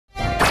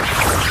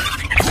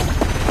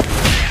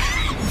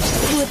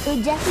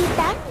batu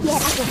jahitan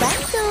biar aku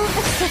bantu.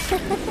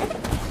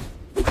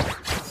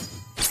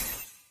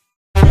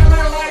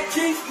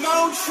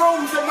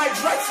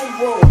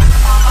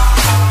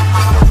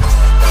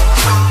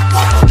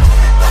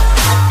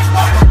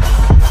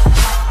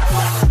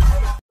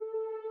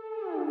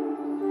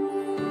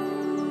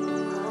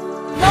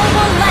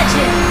 Mobile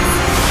Legends!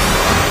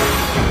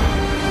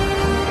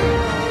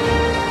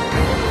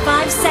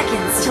 5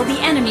 seconds till the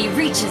enemy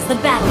reaches the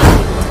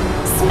battlefield.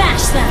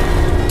 Smash them!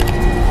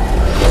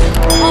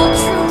 All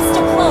troops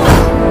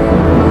deployed!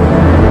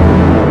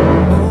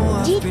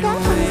 Jika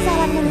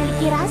penyesalan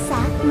memiliki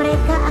rasa,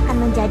 mereka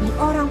akan menjadi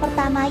orang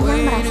pertama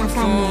yang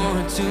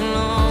merasakannya.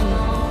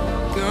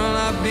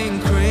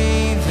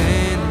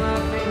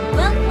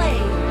 Well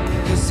played!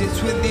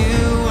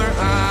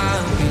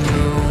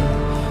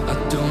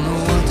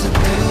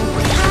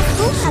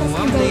 Aku harus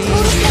menjadi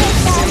urus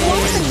mereka yang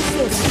berisik.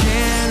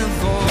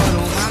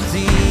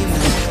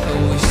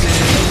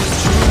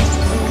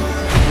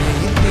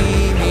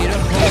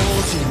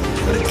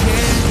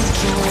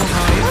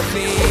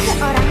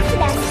 Seseorang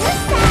sedang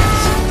susah.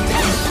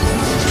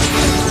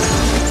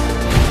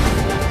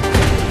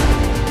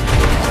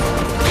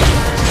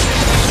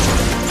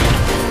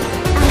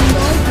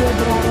 Andai dia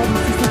berada di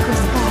sisiku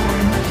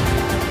sekarang.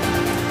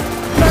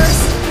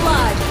 First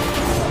blood!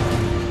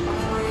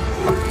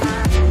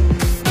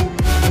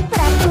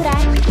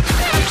 Peraturan,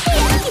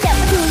 dia tidak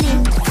peduli.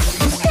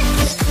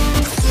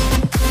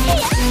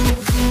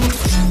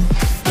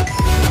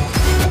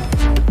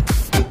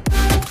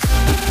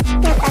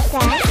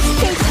 Katakan,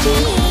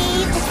 stay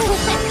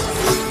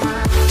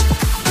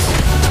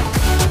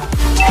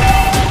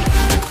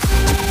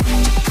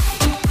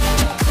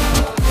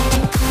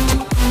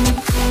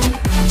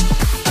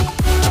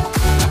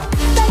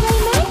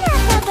Bagaimana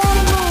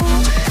kabarmu?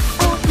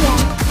 Oh ya,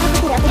 aku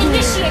tidak peduli.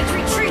 Initiate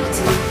retreat!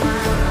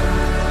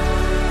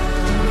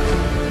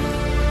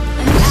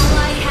 An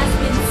ally has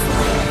been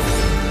slain.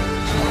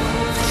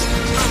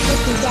 Aku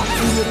tidak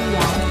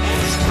sendirian.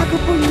 Aku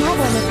punya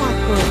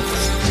bonekaku.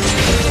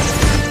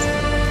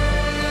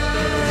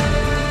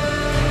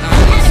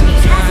 Enemy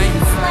has been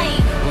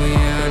slain.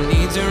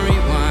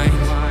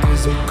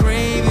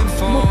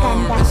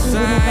 Bukankah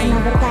ibumu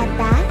pernah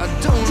berkata,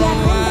 jangan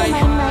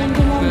bermain-main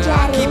dengan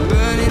jarum? Hidupku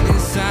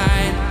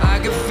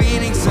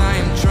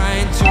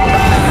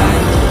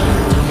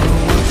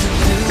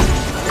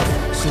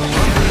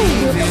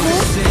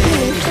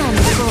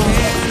pilihanku.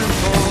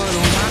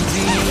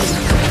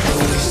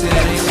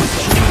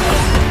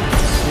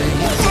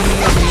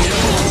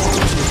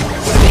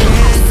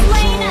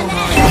 Slain an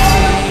enemy.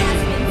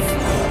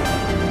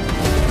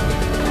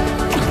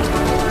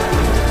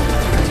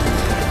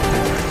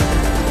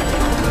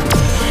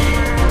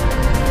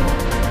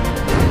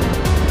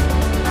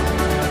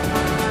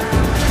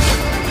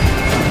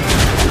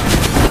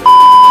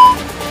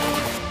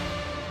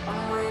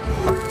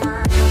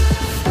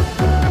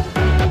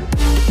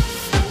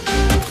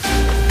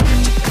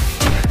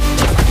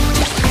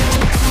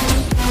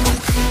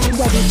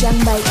 Jadi jam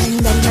baik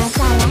menghindari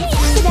masalah,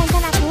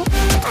 sedangkan aku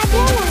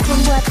adalah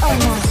pembuat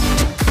onar.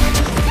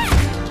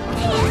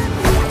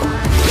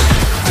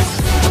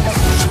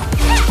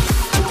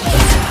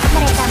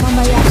 Mereka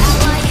membayar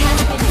Ally has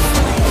been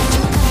slain.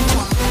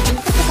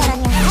 pertukaran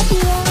yang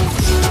adil.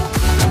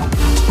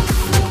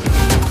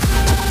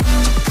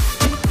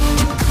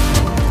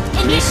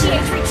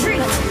 Initiate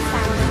retreat.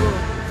 Tahu,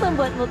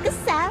 membuatmu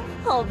kesal,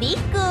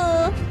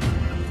 hobiku.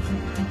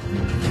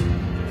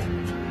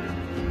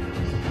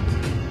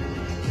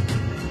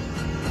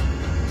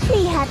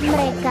 Lihat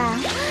mereka,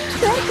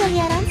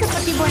 berkeliaran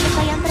seperti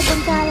boneka yang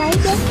terbengkalai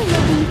dan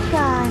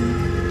menyedihkan.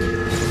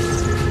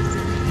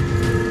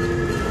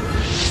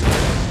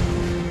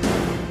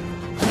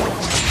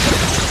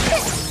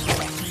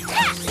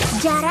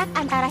 Jarak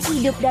antara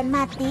hidup dan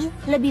mati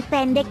lebih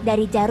pendek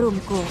dari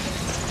jarumku.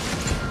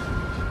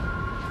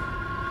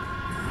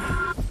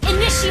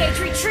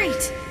 Initiate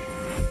retreat.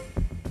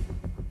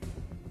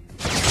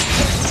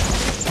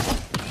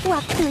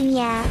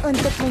 Waktunya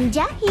untuk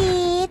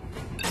menjahit.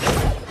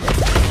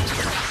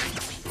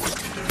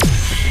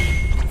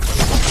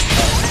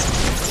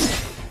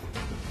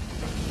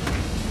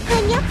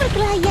 Hanya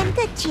perkelahian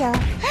kecil,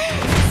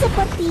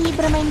 seperti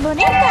bermain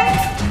boneka.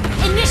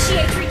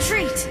 Initiate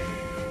retreat.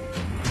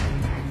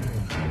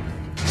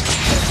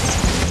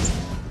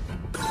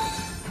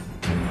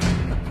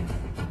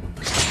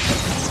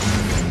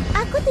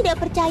 Aku tidak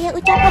percaya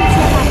ucapan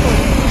siapapun.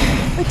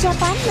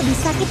 Ucapan lebih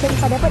sakit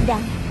daripada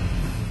pedang.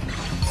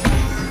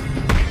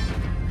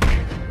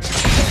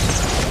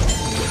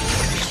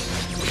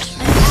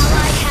 An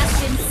ally has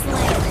been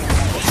slain.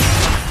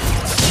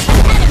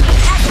 Enemy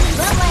has been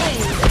slain.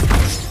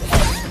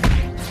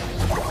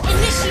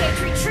 Initiate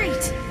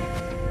retreat.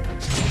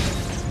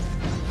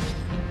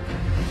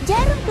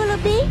 Jarumku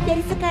lebih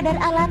dari sekadar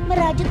alat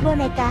merajut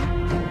boneka.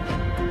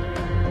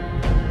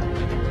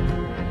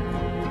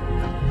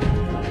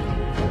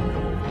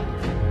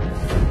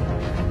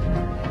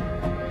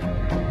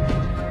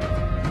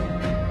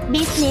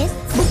 Bisnis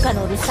bukan bukan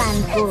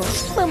urusanku.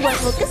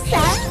 Membuatmu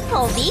kesal,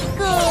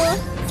 hobiku.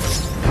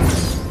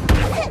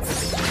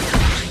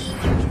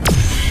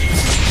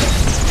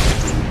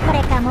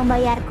 Mereka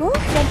membayarku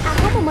dan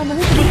aku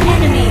memenuhi The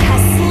enemy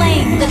has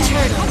slain the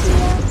turtle.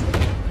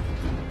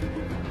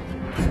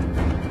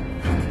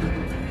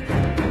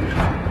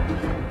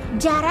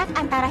 Jarak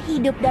antara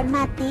hidup dan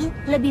mati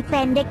lebih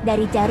pendek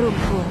dari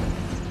jarumku.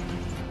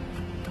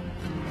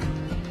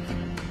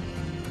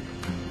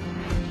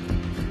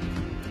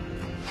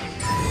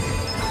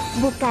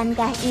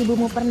 Bukankah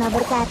ibumu pernah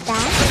berkata,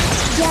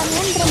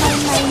 jangan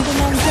bermain-main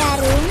dengan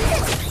jarum?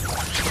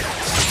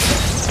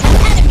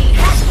 Enemy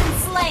has been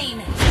slain.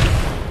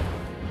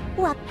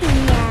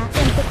 Waktunya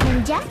untuk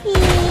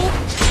menjahit.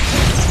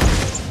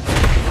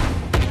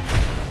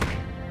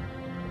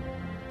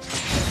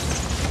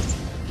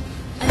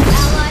 An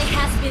ally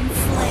has been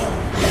slain.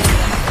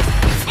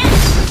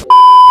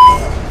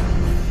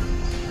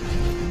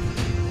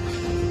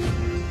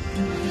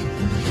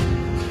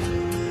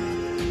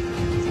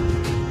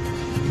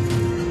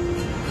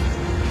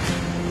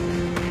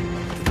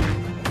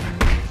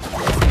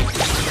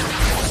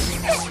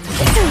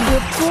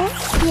 Hidupku,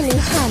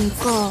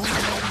 pilihanku.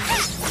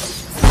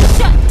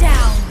 Shut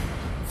down.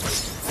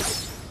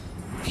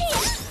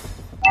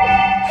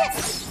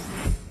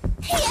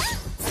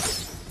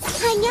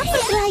 Hanya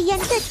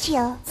perkelahian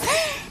kecil,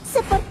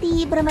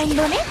 seperti bermain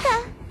boneka.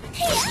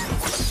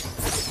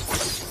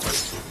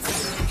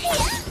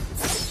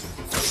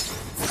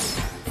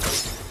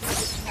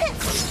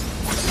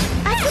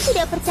 Aku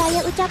tidak percaya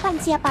ucapan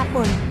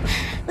siapapun.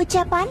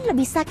 Ucapan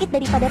lebih sakit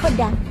daripada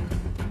pedang.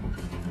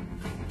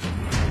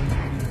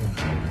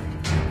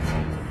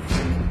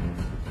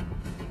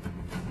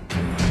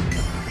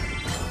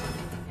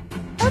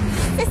 Ups,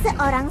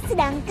 seseorang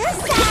sedang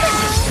kesal.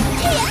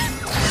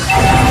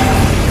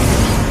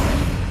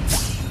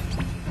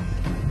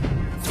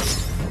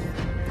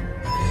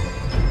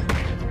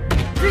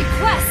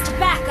 Request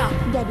backup.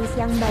 Gadis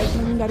yang baik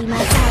menghindari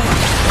masalah,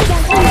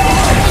 sedangkan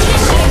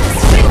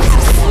You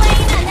have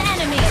slain an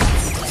enemy.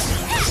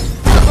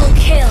 Double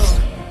kill.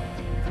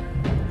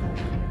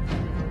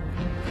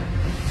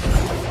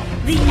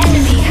 The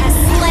enemy has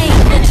slain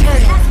the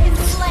turtle. Has been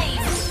slain.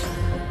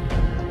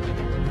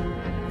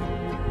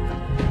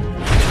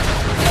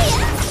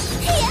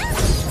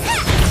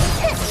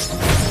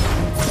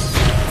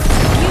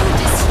 You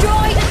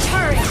destroyed a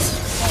turret.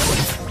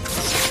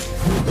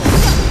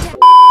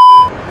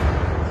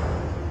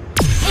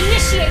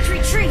 Initiate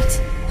retreat.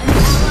 An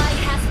ally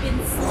has been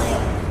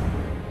slain.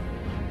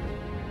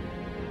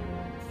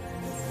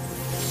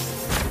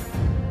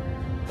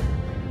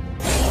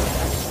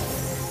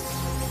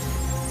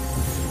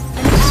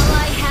 An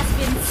ally has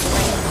been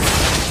slain.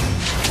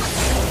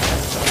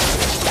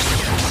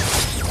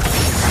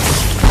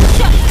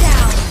 Shut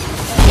down.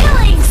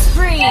 Killing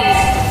spree. Our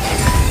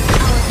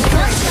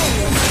turret.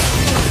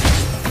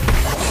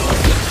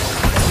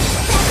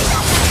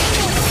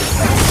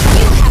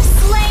 You have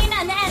slain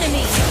an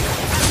enemy.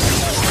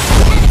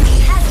 Enemy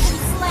has been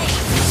slain.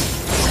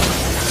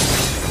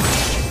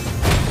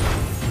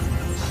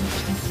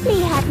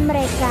 lihat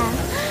mereka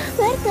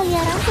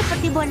berkeliaran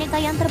seperti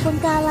boneka yang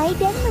terbengkalai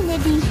dan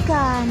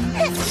menyedihkan.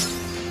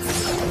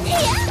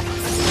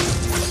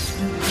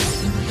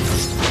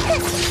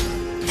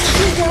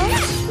 Hugo,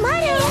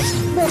 mari,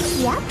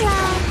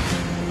 bersiaplah.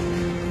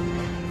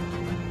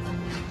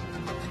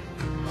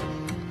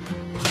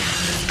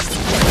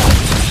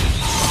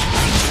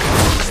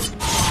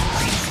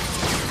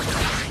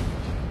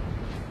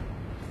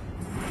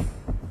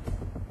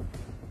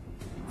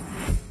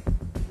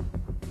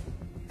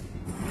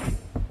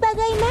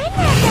 Bagaimana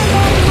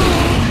kabarmu?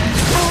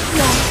 Oh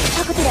ya,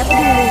 aku tidak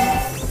peduli.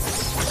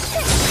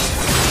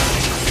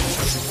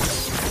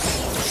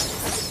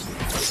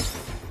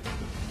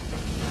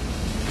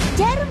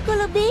 Jarumku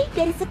lebih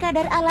dari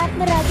sekadar alat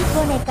merajut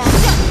boneka.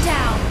 Shut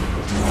down.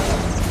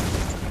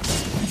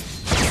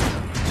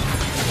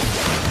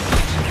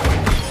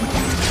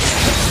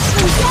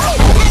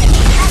 Menjauh.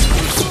 Enemy has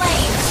been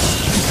slain.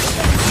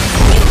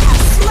 You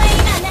have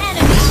slain an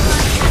enemy.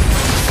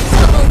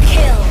 Double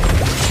kill.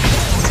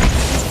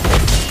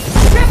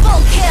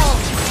 Triple kill.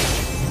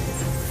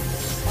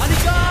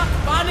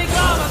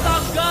 Panika,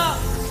 matangga!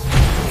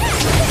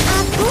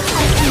 Aku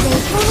harus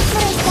menjadi mulut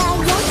mereka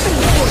yang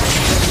berikut.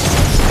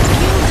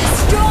 You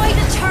destroyed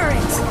a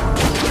turret.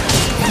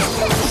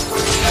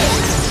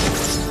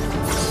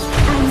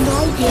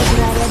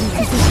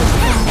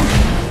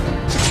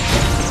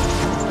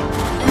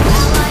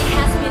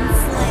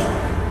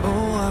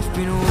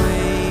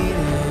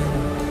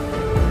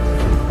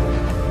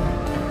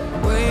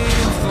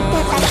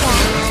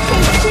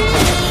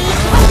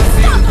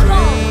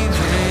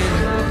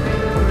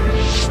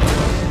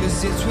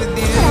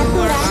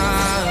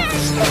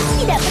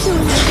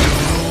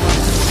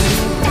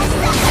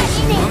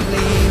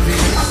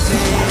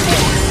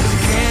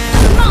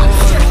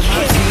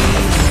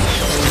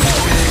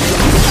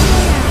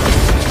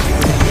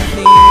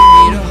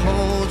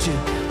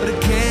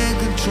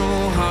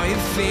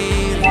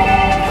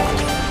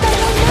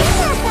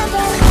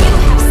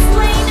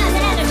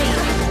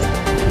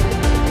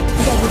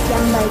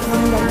 baik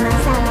menghindari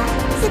masalah,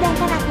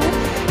 sedangkan aku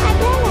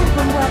adalah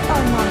pembuat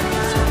onar.